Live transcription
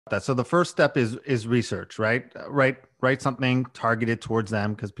that. So the first step is research, right? Write something targeted towards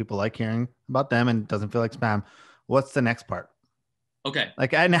them because people like hearing about them and it doesn't feel like spam. What's the next part? Okay.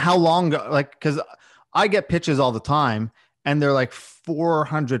 Like, and how long? Like, because I get pitches all the time, and they're like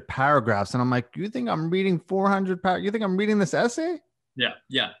 400 paragraphs, and I'm like, you think I'm reading 400 paragraphs? You think I'm reading this essay? Yeah.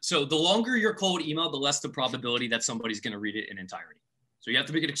 Yeah. So the longer your cold email, the less the probability that somebody's going to read it in entirety. So you have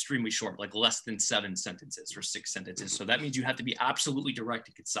to make it extremely short, like less than 7 sentences or 6 sentences. So that means you have to be absolutely direct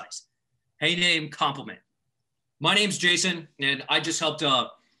and concise. Hey, name, compliment. My name's Jason, and I just helped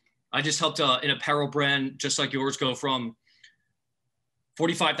an apparel brand just like yours go from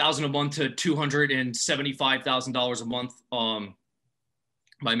 $45,000 a month to $275,000 a month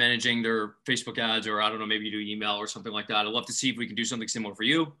by managing their Facebook ads, or I don't know, maybe you do email or something like that. I'd love to see if we can do something similar for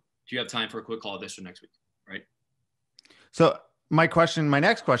you. Do you have time for a quick call this or next week? Right. So my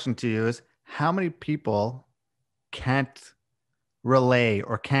next question to you is, how many people can't relay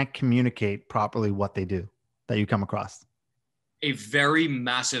or can't communicate properly what they do that you come across? A very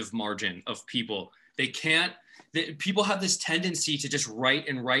massive margin of people. People have this tendency to just write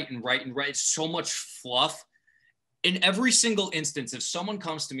and write and write and write. It's so much fluff. In every single instance, if someone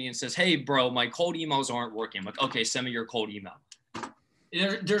comes to me and says, hey, bro, my cold emails aren't working, I'm like, okay, send me your cold email.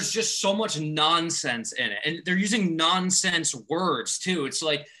 There's just so much nonsense in it. And they're using nonsense words too. It's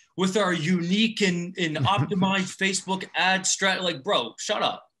like, with our unique and optimized Facebook ad strat, like, bro, shut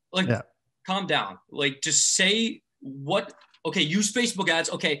up. Like, yeah. Calm down. Like, just say what, okay, use Facebook ads.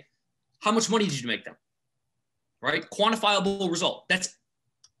 Okay, how much money did you make them? Right? Quantifiable result. That's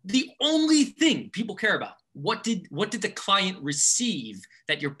the only thing people care about. What did the client receive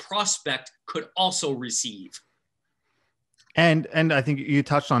that your prospect could also receive? And I think you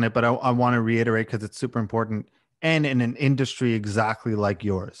touched on it, but I want to reiterate because it's super important. And in an industry exactly like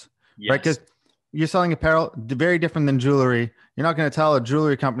yours, yes. Right? Because you're selling apparel, very different than jewelry. You're not going to tell a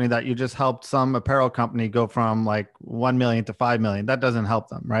jewelry company that you just helped some apparel company go from like 1 million to 5 million. That doesn't help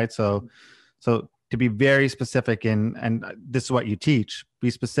them, right? So to be very specific and this is what you teach, be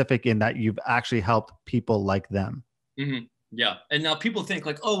specific in that you've actually helped people like them. Mm-hmm. Yeah. And now people think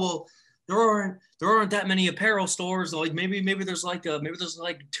like, oh, well, there aren't that many apparel stores. Like maybe there's like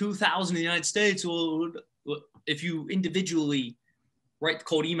 2,000 in the United States. Well, if you individually write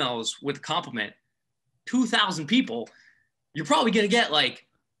cold emails with a compliment, 2,000 people, you're probably going to get like,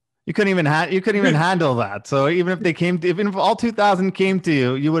 you couldn't even handle that. So even if all 2,000 came to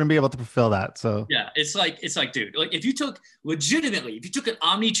you, you wouldn't be able to fulfill that. So yeah, it's like, dude, like if you took an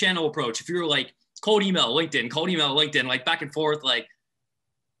omni-channel approach, if you're like cold email, LinkedIn, like back and forth, like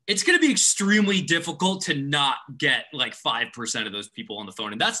it's going to be extremely difficult to not get like 5% of those people on the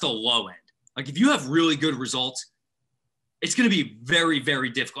phone. And that's the low end. Like if you have really good results, it's going to be very, very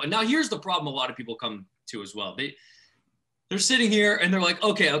difficult. And now here's the problem a lot of people come to as well. They're sitting here and they're like,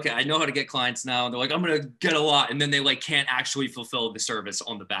 okay, I know how to get clients now. And they're like, I'm going to get a lot. And then they like can't actually fulfill the service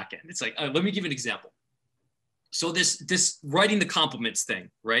on the back end. It's like, let me give you an example. So this writing the compliments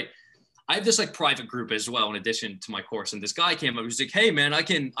thing, right? I have this like private group as well, in addition to my course. And this guy came up, he was like, hey man, I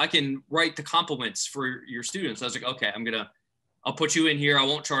can write the compliments for your students. I was like, okay, I'll put you in here. I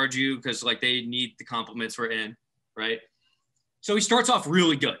won't charge you because like they need the compliments written, right? So he starts off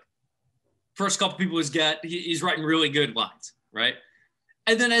really good. First couple people he's writing really good lines, right?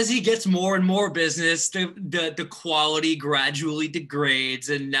 And then as he gets more and more business, the quality gradually degrades.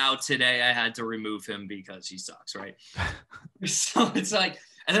 And now today I had to remove him because he sucks, right? So it's like,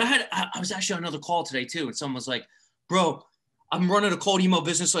 and then I was actually on another call today too. And someone was like, bro, I'm running a cold email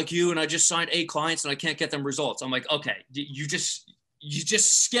business like you. And I just signed 8 clients and I can't get them results. I'm like, okay, you just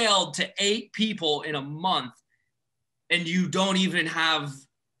scaled to 8 people in a month and you don't even have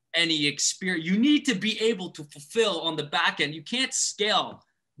any experience. You need to be able to fulfill on the back end. You can't scale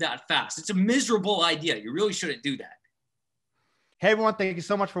that fast. It's a miserable idea. You really shouldn't do that. Hey everyone, thank you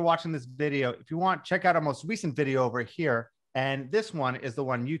so much for watching this video. If you want, check out our most recent video over here. And this one is the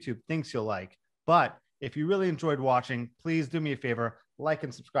one YouTube thinks you'll like. But if you really enjoyed watching, please do me a favor, like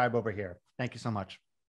and subscribe over here. Thank you so much.